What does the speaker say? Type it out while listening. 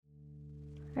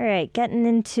All right, getting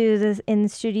into this in the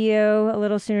studio a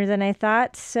little sooner than I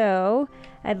thought. So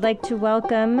I'd like to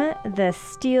welcome the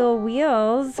Steel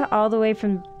Wheels all the way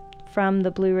from the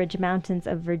Blue Ridge Mountains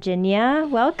of Virginia.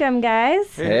 Welcome,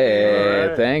 guys. Hey,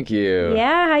 right. Thank you.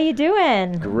 Yeah, how you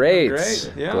doing?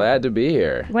 Great. Yeah. Glad to be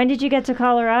here. When did you get to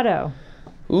Colorado?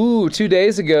 2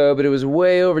 days ago, but it was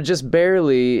way over, just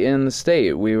barely in the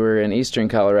state. We were in eastern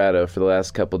Colorado for the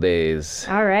last couple days.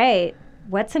 All right.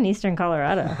 What's in eastern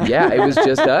Colorado? Yeah, it was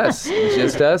just us.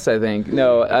 Just us, I think.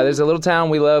 No, there's a little town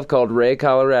we love called Ray,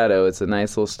 Colorado. It's a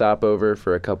nice little stopover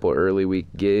for a couple early week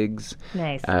gigs.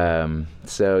 Nice.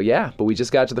 But we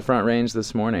just got to the Front Range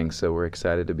this morning, so we're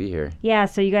excited to be here. Yeah,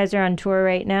 so you guys are on tour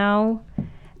right now.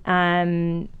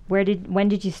 When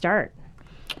did you start?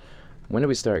 When did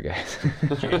we start, guys?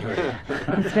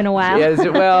 It's been a while.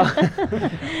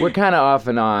 We're kind of off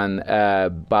and on,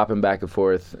 bopping back and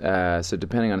forth. So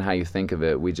depending on how you think of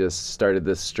it, we just started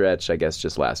this stretch, I guess,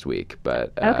 just last week.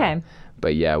 But Okay.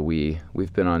 But yeah,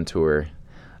 we've been on tour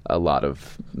a lot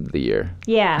of the year.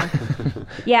 Yeah.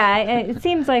 Yeah, it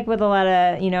seems like with a lot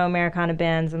of, Americana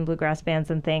bands and bluegrass bands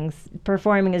and things,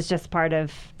 performing is just part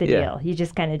of the deal. You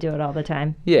just kind of do it all the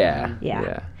time. Yeah.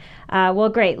 Well,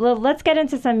 great. Well, let's get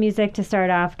into some music to start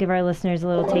off, give our listeners a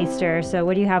little taster. So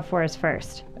what do you have for us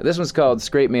first? This one's called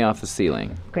Scrape Me Off the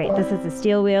Ceiling. Great. This is the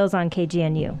Steel Wheels on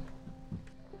KGNU.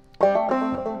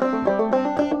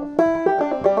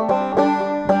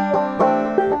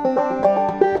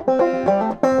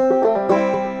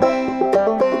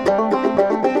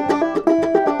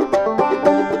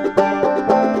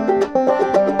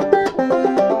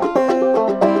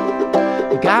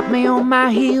 Got me on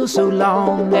my heels so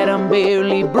long that I'm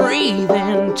barely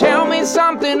breathing. Tell me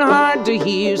something hard to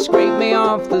hear, scrape me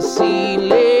off the ceiling.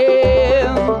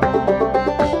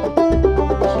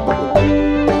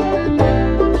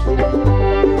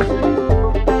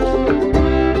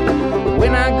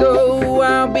 When I go,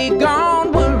 I'll be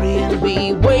gone, worrying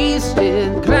be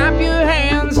wasted. Clap your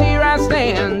hands, here I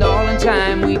stand, all in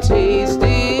time we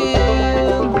tasted.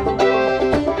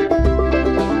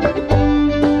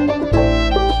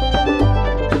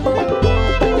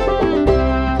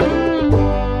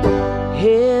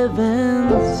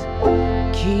 Heaven's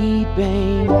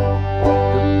keeping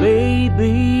the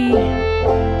baby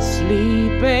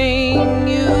sleeping.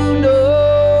 You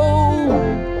know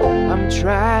I'm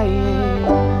trying,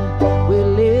 we're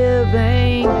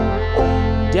living,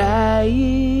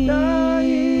 dying.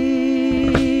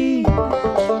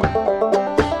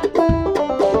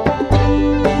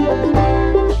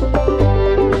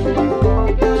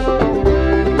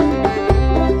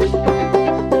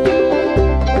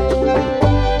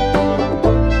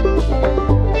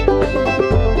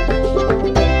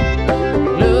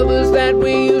 Lovers that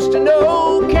we used to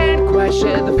know can't quite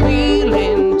share the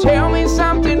feeling. Tell me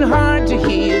something hard to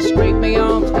hear, scrape me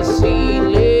off the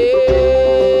ceiling.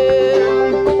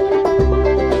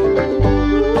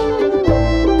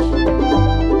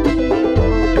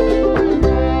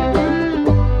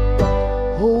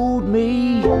 Hold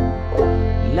me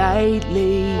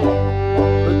lightly,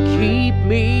 but keep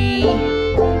me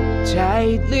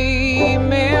tightly.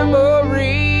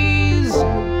 Memories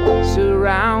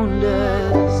surround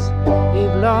us,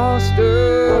 they've lost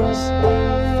us,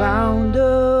 found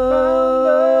us.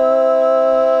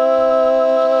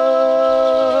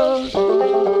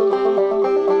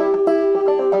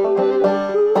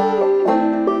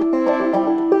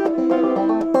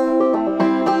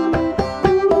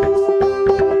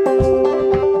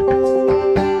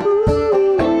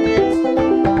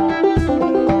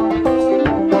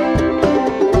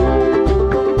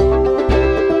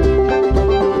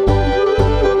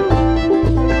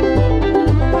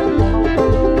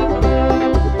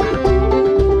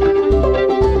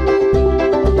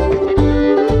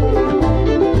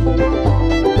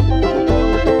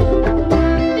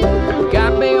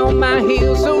 Got me on my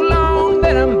heels so long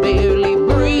that I'm barely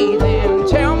breathing.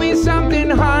 Tell me something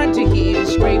hard to hear,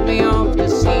 scrape me off the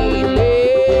ceiling.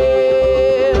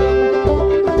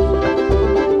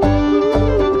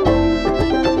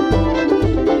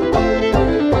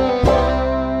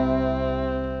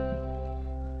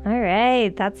 All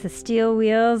right. That's the Steel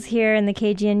Wheels here in the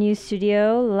KGNU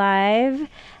studio live.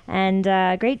 And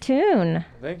great tune.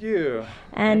 Thank you.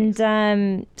 And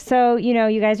so,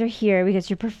 you guys are here because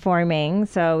you're performing.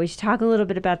 So we should talk a little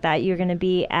bit about that. You're going to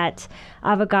be at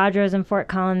Avogadro's in Fort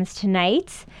Collins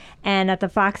tonight and at the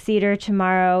Fox Theater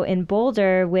tomorrow in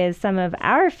Boulder with some of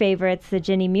our favorites, the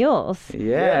Ginny Mules.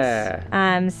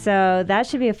 Yeah. So that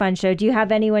should be a fun show. Do you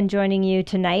have anyone joining you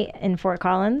tonight in Fort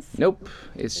Collins? Nope.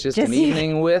 It's just Just an you.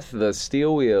 evening with the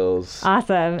Steel Wheels.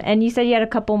 Awesome. And you said you had a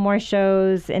couple more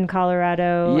shows in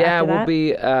Colorado. Yeah, after we'll that?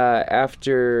 be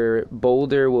after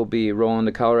Boulder. We'll be rolling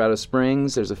to Colorado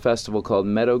Springs. There's a festival called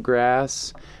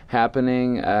Meadowgrass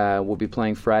happening. We'll be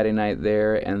playing Friday night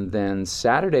there, and then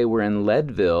Saturday we're in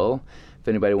Leadville. If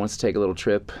anybody wants to take a little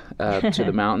trip to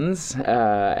the mountains,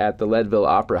 at the Leadville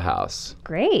Opera House.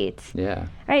 Great. Yeah. All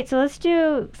right, so let's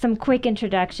do some quick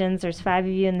introductions. There's 5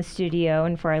 of you in the studio,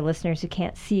 and for our listeners who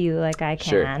can't see you like I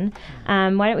Sure. can,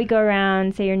 why don't we go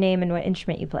around, say your name and what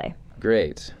instrument you play?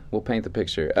 Great. We'll paint the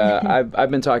picture.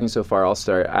 I've been talking so far. I'll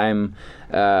start.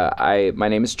 My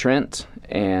name is Trent,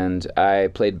 and I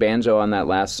played banjo on that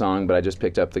last song, but I just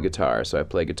picked up the guitar, so I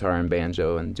play guitar and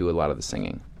banjo and do a lot of the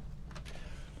singing.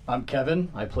 I'm Kevin.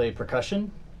 I play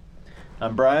percussion.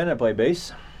 I'm Brian. I play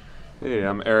bass. Hey,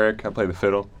 I'm Eric. I play the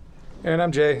fiddle. And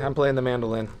I'm Jay. I'm playing the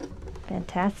mandolin.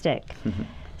 Fantastic.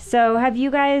 So have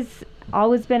you guys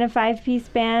always been a 5-piece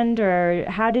band, or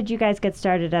how did you guys get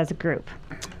started as a group?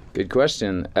 Good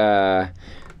question.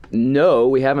 No,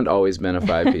 we haven't always been a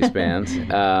 5-piece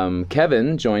band.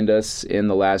 Kevin joined us in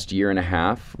the last year and a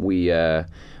half. We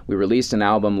released an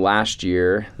album last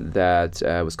year that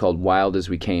was called Wild as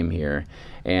We Came Here.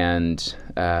 And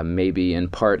maybe in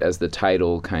part, as the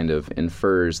title kind of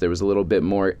infers, there was a little bit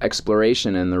more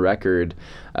exploration in the record,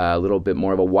 a little bit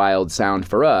more of a wild sound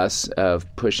for us of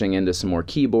pushing into some more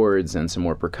keyboards and some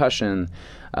more percussion.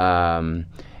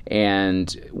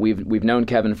 And we've known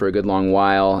Kevin for a good long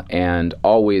while, and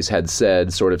always had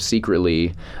said, sort of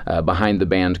secretly, behind the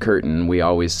band curtain, we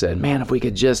always said, man,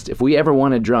 if we ever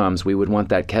wanted drums, we would want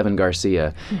that Kevin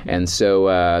Garcia. And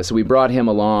so we brought him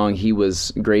along. He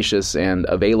was gracious and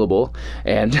available,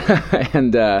 and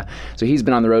so he's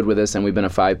been on the road with us, and we've been a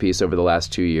 5-piece over the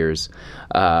last 2 years.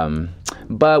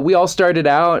 But we all started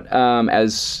out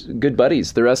as good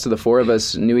buddies. The rest of the 4 of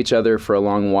us knew each other for a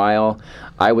long while.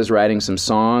 I was writing some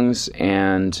songs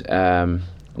and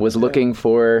was looking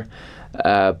for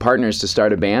partners to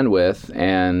start a band with,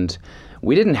 and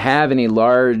we didn't have any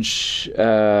large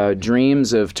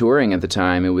dreams of touring at the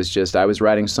time. It was just I was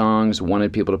writing songs,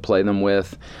 wanted people to play them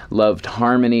with, loved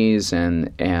harmonies,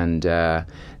 and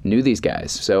knew these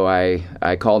guys. So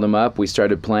I called them up. We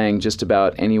started playing just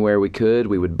about anywhere we could.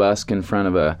 We would busk in front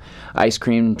of a ice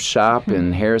cream shop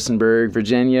in Harrisonburg,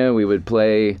 Virginia. We would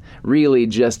play really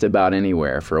just about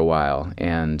anywhere for a while.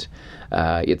 And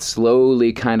it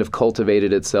slowly kind of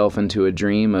cultivated itself into a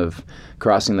dream of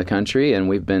crossing the country. And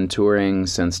we've been touring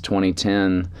since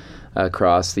 2010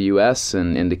 across the U.S.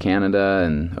 and into Canada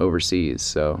and overseas.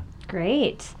 So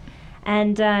Great.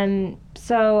 And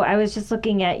so I was just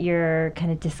looking at your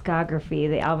kind of discography,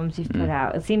 the albums you've put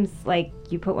out. It seems like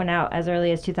you put one out as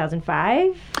early as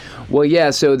 2005. Well, yeah,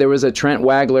 so there was a Trent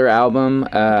Wagler album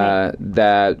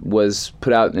that was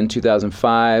put out in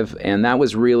 2005, and that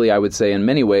was really, I would say, in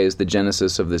many ways, the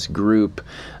genesis of this group,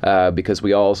 because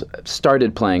we all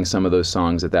started playing some of those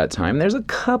songs at that time. There's a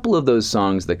couple of those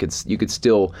songs that you could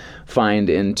still find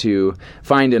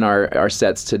in our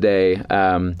sets today.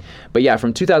 But yeah,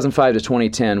 from 2005 to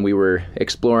 2010, we were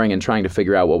exploring and trying to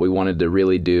figure out what we wanted to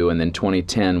really do, and then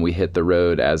 2010, we hit the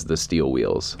road as the Steel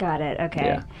Wheels. Got it. Okay.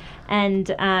 Yeah.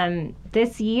 And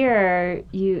this year,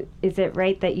 is it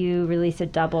right that you released a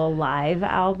double live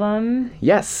album?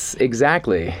 Yes,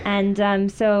 exactly.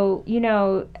 And so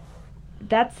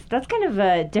that's kind of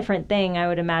a different thing, I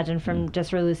would imagine, from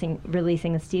just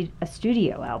releasing a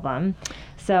studio album.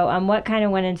 So what kind of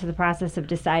went into the process of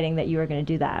deciding that you were going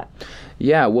to do that?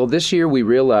 Yeah, well, this year we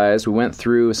went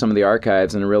through some of the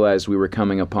archives and realized we were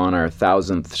coming upon our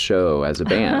 1,000th show as a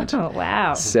band. Oh,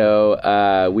 wow.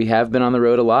 So we have been on the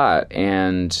road a lot,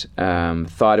 and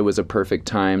thought it was a perfect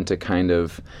time to kind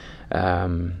of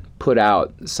put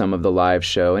out some of the live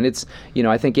show. And it's,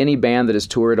 I think any band that has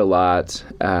toured a lot,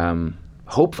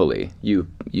 hopefully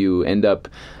you end up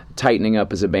tightening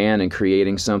up as a band and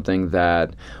creating something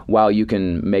that, while you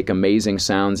can make amazing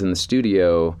sounds in the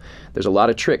studio, there's a lot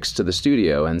of tricks to the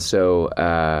studio, and so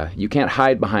you can't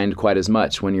hide behind quite as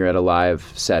much when you're at a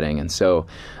live setting. And so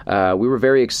we were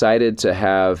very excited to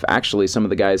have, actually, some of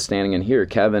the guys standing in here,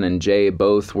 Kevin and Jay,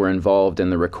 both were involved in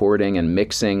the recording and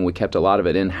mixing. We kept a lot of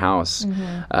it in-house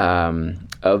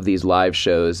of these live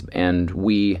shows, and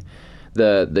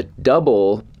the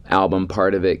double album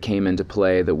part of it came into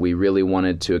play, that we really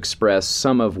wanted to express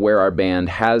some of where our band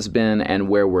has been and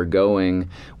where we're going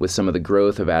with some of the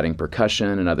growth of adding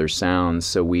percussion and other sounds.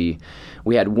 So we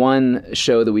had one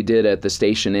show that we did at the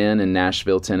Station Inn in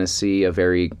Nashville, Tennessee, a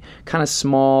very kind of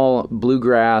small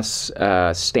bluegrass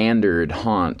standard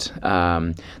haunt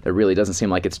that really doesn't seem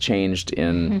like it's changed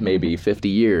in maybe 50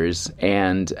 years.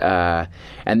 And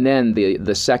then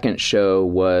the second show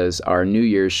was our New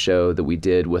Year's show that we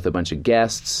did with a bunch of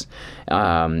guests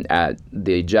at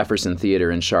the Jefferson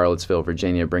Theater in Charlottesville,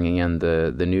 Virginia, bringing in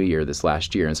the New Year this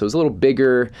last year. And so it was a little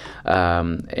bigger,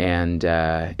 and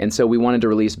so we wanted to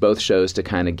release both shows to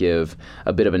kind of give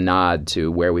a bit of a nod to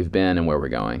where we've been and where we're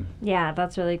going. Yeah,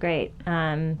 that's really great.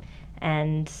 And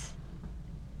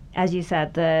as you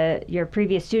said, your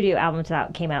previous studio album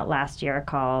came out last year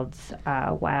called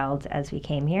Wild As We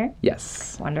Came Here.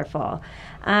 Yes. Wonderful.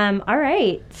 All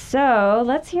right, so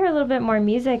let's hear a little bit more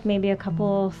music, maybe a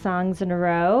couple songs in a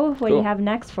row. What do you have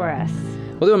next for us?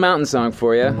 We'll do a mountain song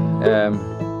for you.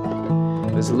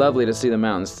 It was lovely to see the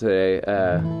mountains today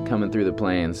coming through the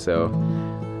plains, so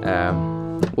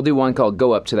we'll do one called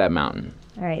Go Up to That Mountain.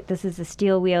 All right, this is the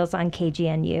Steel Wheels on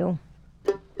KGNU.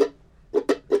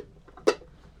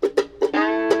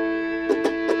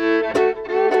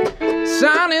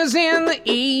 Sun is in the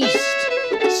east,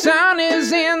 sun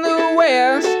is in the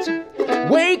west.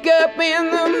 Wake up in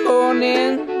the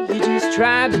morning, you just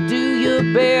try to do your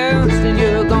best, and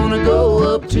you're gonna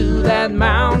go up to that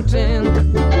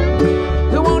mountain.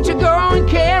 Won't you go and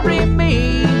carry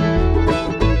me?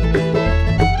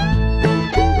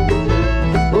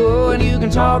 Oh, and you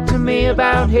can talk to me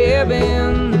about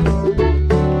heaven,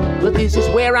 but this is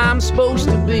where I'm supposed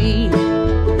to be.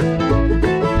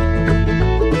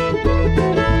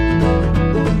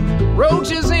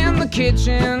 Roaches in the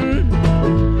kitchen,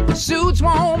 suits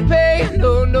won't pay,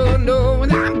 no, no, no.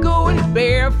 And I'm going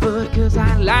barefoot 'cause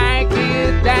I like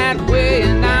it that way.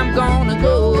 And I'm gonna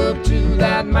go up to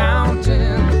that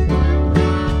mountain.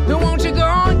 Won't you go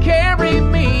and carry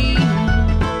me?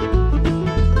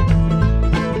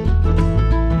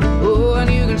 Oh,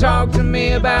 and you can talk to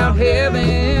me about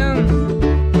heaven,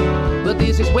 but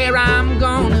this is where I'm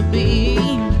gonna be.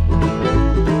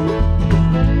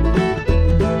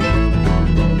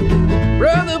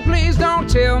 Brother, please don't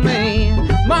tell me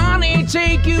money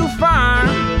take you far.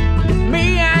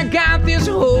 Me, I got this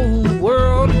whole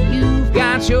world. You've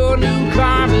got your new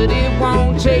car, but it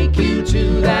won't take you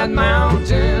to that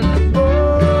mountain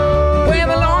where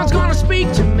the Lord's gonna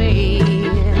speak to me.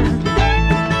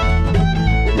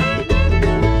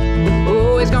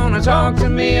 Oh, he's gonna talk to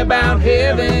me about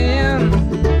heaven,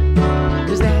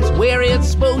 'cause that's where it's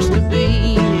supposed to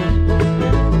be.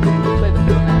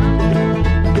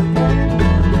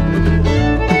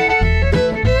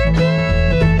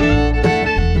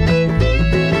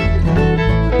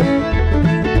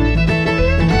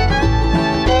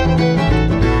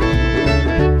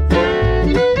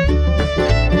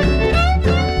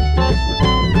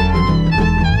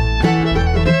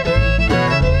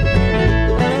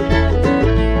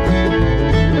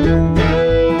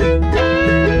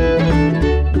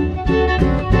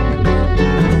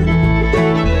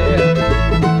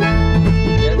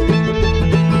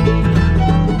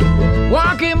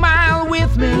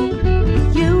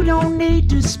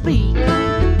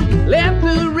 Let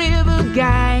the river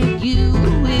guide you.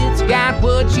 It's got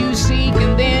what you seek,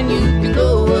 and then you can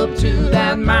go up to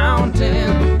that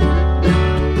mountain.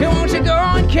 Won't you go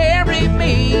and carry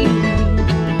me?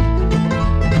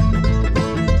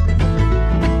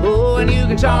 Oh, and you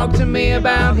can talk to me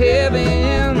about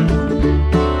heaven,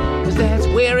 'cause that's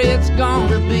where it's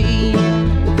gonna be.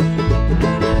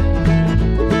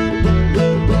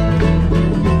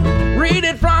 Read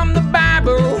it from the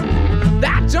Bible,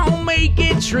 that don't make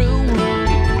it true.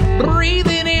 Breathe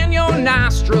it in your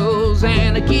nostrils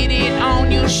and get it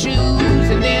on your shoes,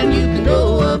 and then you can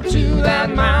go up to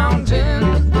that mountain.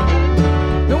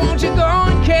 Won't you go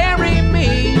and carry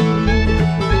me?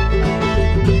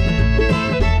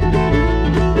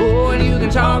 Oh, and you can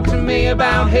talk to me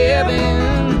about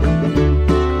heaven,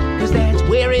 'cause that's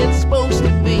where it's supposed to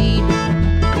be.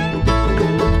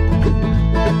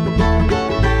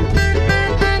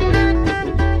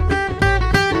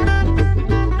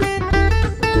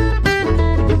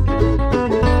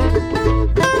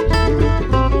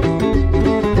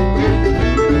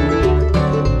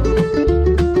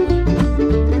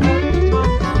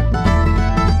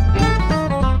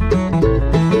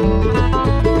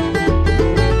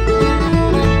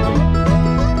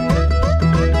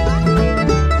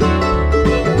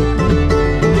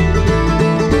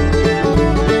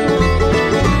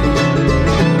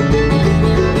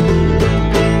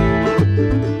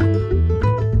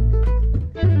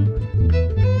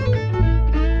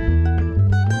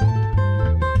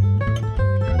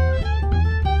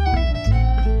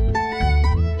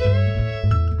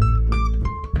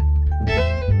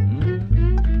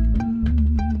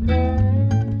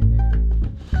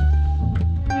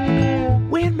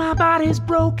 my body's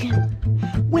broken,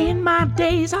 when my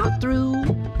days are through,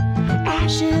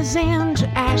 ashes into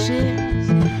ashes,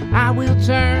 I will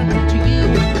turn to you.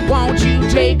 Won't you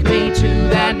take me to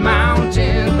that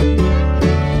mountain?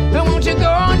 And won't you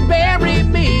go and bury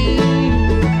me?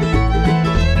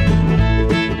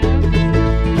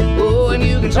 Oh, and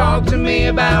you can talk to me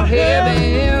about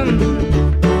heaven,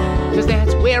 'cause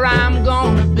that's where I'm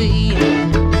gonna be.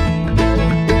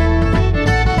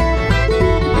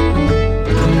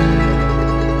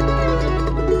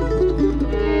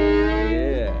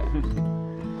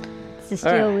 The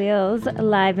Steel Wheels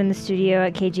live in the studio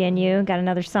at KGNU. Got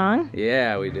another song?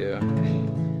 Yeah, we do.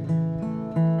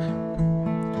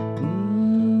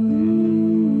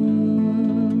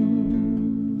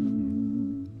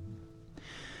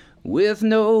 With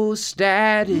no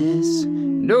status,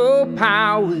 no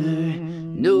power,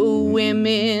 no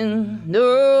women,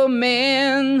 no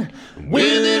men,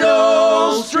 with it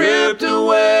all stripped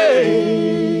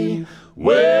away,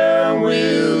 where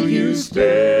will you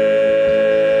stand?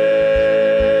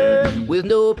 With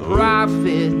no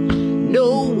profit,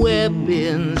 no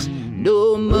weapons,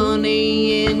 no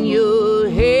money in your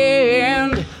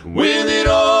hand, with it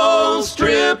all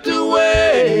stripped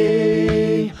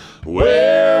away,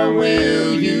 where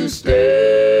will you stand?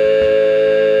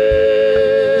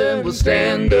 We'll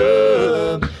stand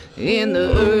up in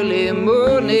the early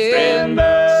morning. Stand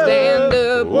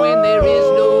up when there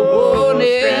is no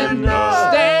warning. Stand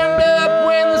up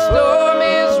when the storm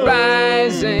is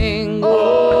rising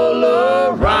all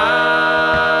around.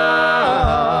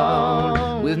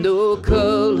 With no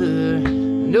color,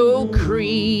 no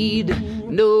creed,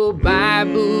 no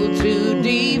Bible to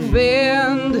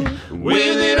defend.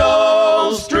 With it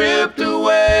all stripped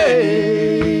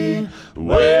away,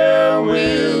 where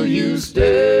will you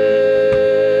stand?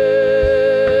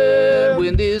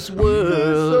 When this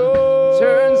world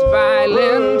turns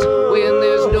violent, when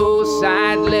there's no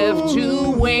side left to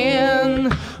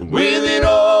win, with it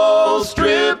all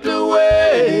stripped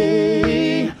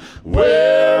away,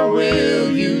 where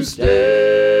will you stand?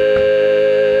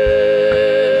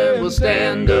 We'll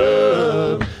stand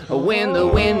up when the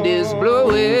wind is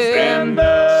blowing. Stand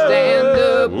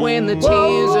up when the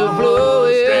tears are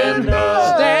flowing. Stand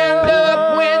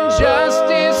up when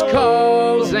justice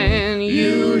calls and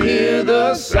you hear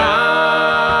the sound.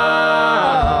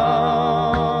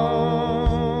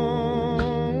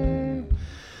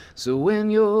 So when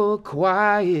you're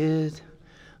quiet,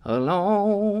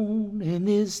 alone, and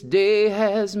this day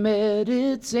has met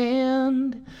its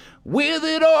end, with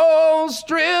it all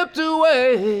stripped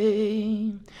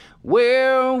away,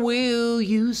 where will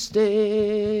you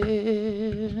stand?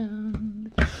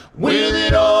 With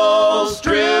it all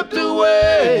stripped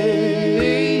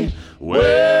away,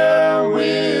 where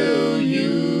will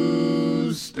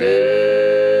you stand?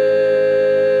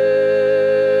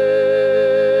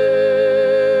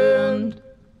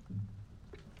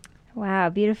 Wow,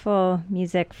 beautiful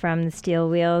music from the Steel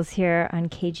Wheels here on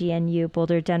KGNU,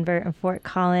 Boulder, Denver, and Fort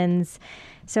Collins.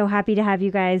 So happy to have you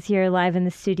guys here live in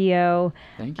the studio.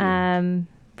 Thank you.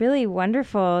 Really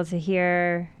wonderful to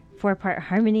hear 4-part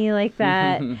harmony like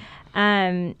that.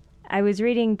 I was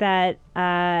reading that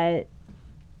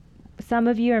some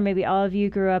of you, or maybe all of you,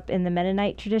 grew up in the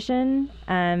Mennonite tradition,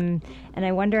 and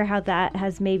I wonder how that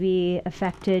has maybe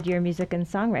affected your music and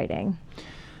songwriting.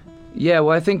 Yeah,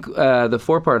 well, I think the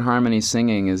 4-part harmony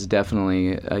singing is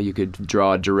definitely, you could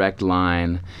draw a direct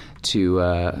line to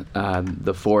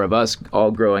the four of us all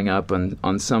growing up in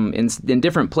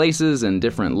different places and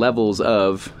different levels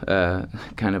of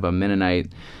kind of a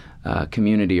Mennonite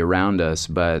community around us.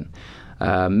 But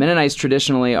Mennonites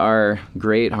traditionally are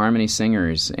great harmony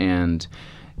singers, and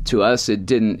to us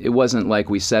it wasn't like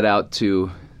we set out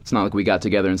to. It's not like we got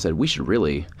together and said we should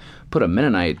really put a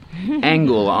Mennonite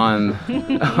angle on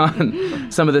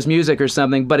some of this music or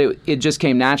something, but it just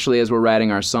came naturally as we're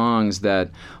writing our songs that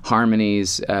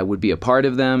harmonies would be a part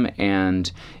of them,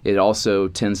 and it also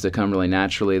tends to come really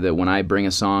naturally that when I bring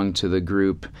a song to the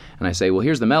group and I say, well,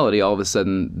 here's the melody, all of a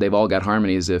sudden they've all got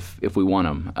harmonies if we want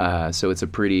them. So it's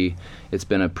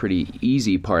been a pretty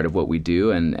easy part of what we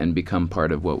do and become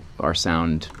part of what our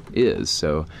sound is.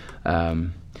 So,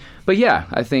 but yeah,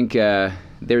 I think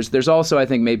there's also, I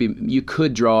think, maybe you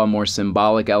could draw a more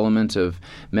symbolic element of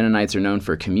Mennonites are known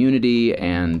for community,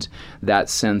 and that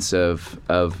sense of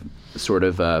sort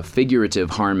of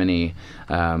figurative harmony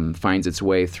finds its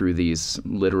way through these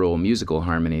literal musical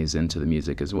harmonies into the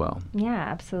music as well. Yeah,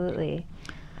 absolutely.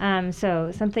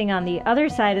 So something on the other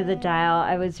side of the dial,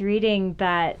 I was reading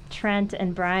that Trent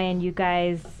and Brian, you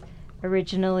guys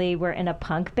originally were in a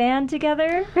punk band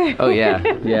together. Oh, yeah.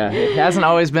 Yeah. It hasn't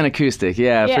always been acoustic.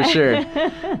 Yeah, for sure.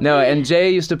 No, and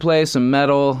Jay used to play some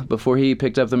metal before he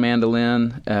picked up the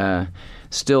mandolin.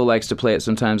 Still likes to play it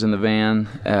sometimes in the van.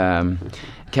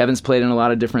 Kevin's played in a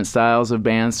lot of different styles of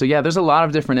bands. So, yeah, there's a lot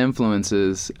of different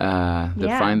influences that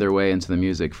find their way into the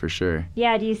music, for sure.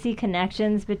 Yeah, do you see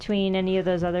connections between any of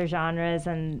those other genres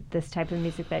and this type of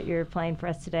music that you're playing for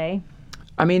us today?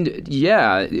 I mean,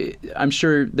 yeah, I'm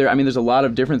sure there's a lot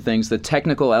of different things. The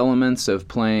technical elements of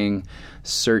playing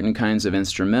certain kinds of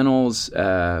instrumentals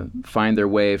find their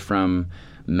way from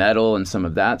metal and some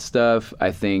of that stuff.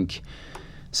 I think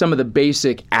some of the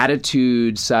basic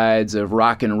attitude sides of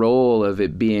rock and roll, of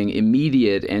it being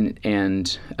immediate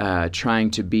and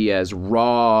trying to be as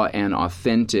raw and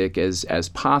authentic as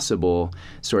possible,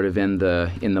 sort of in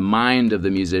the mind of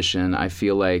the musician. I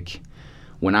feel like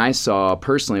when I saw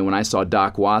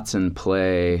Doc Watson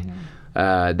play,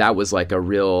 that was like a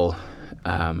real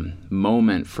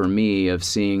moment for me of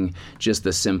seeing just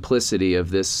the simplicity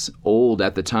of this old,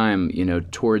 at the time,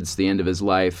 towards the end of his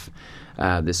life,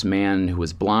 this man who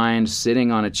was blind,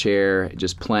 sitting on a chair,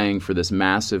 just playing for this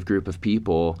massive group of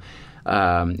people,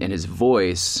 and his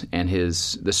voice and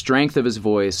the strength of his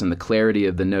voice and the clarity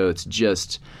of the notes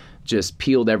just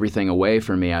peeled everything away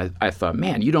from me. I thought,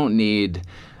 man, you don't need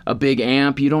a big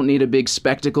amp, you don't need a big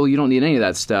spectacle, you don't need any of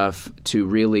that stuff to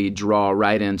really draw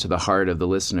right into the heart of the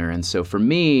listener. And so for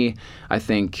me, I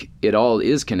think it all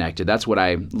is connected. That's what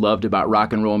I loved about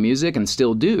rock and roll music, and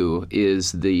still do,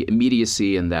 is the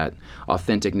immediacy and that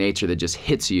authentic nature that just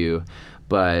hits you.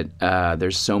 But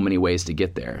there's so many ways to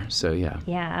get there. So yeah.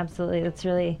 Yeah, absolutely. That's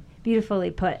really beautifully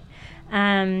put.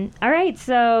 All right,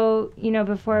 so,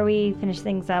 before we finish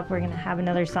things up, we're going to have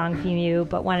another song from you,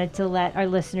 but wanted to let our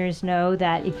listeners know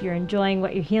that if you're enjoying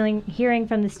what you're hearing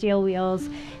from the Steel Wheels,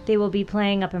 they will be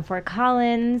playing up in Fort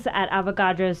Collins at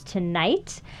Avogadro's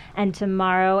tonight, and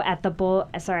tomorrow at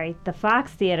the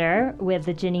Fox Theater with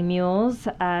the Ginny Mules.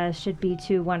 Should be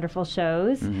two wonderful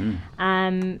shows.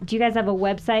 Mm-hmm. Do you guys have a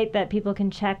website that people can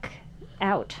check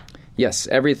out? Yes,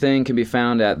 everything can be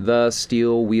found at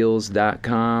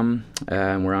thesteelwheels.com.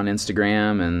 We're on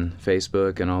Instagram and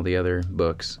Facebook and all the other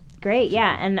books. Great,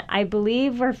 yeah, and I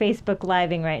believe we're Facebook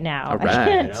Living right now. All right. I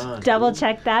can't double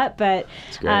check that, but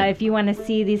if you want to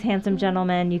see these handsome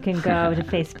gentlemen, you can go to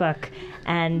Facebook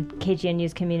and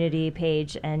KGNU's community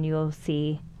page, and you'll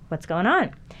see what's going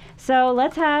on. So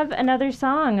let's have another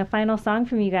song, a final song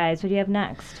from you guys. What do you have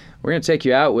next? We're going to take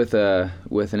you out with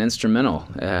an instrumental.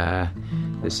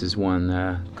 This is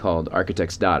one called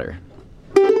Architect's Daughter.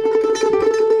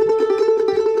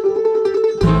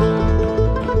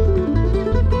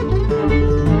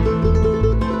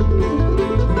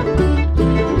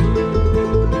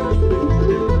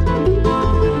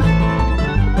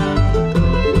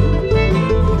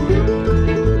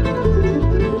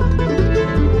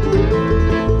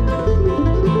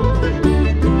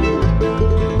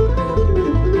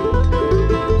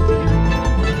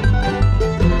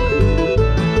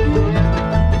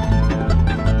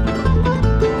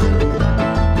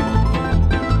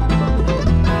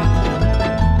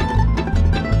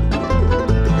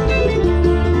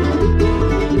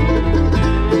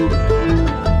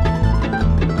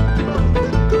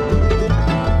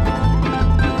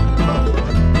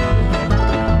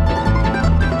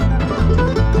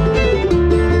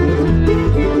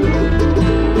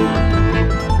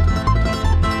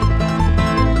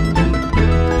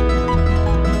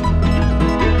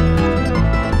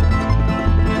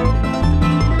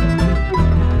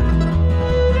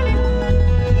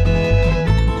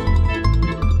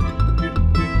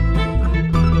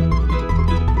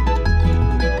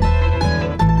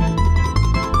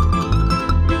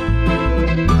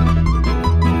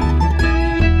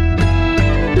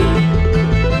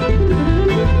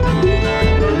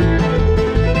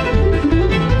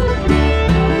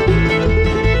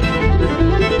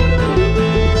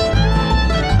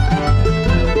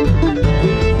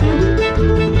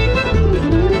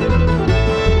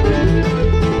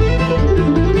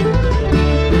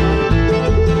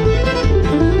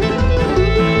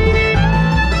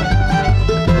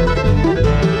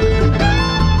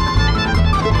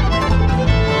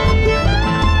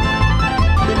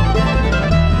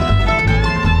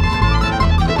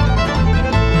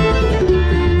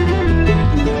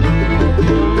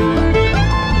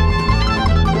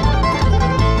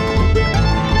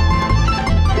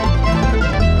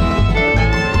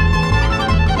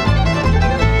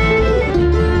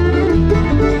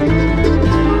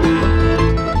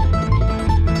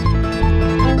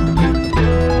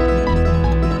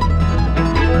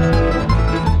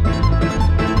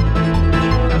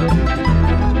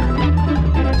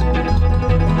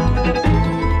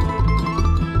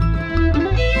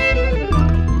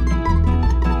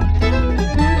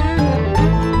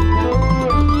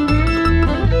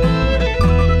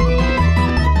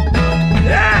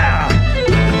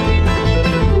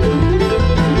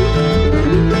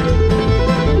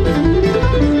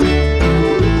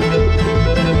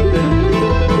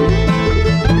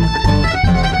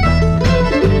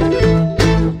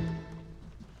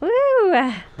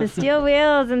 Woo! The Steel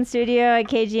Wheels in studio at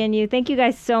KGNU. Thank you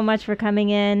guys so much for coming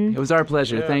in. It was our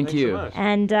pleasure. Yeah, Thank thanks you. so much.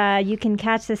 And you can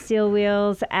catch the Steel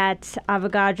Wheels at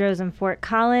Avogadro's in Fort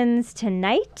Collins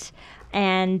tonight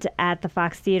and at the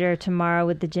Fox Theater tomorrow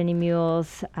with the Ginny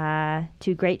Mules.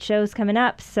 2 great shows coming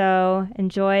up. So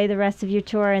enjoy the rest of your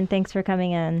tour, and thanks for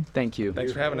coming in. Thank you.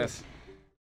 Thanks for having us.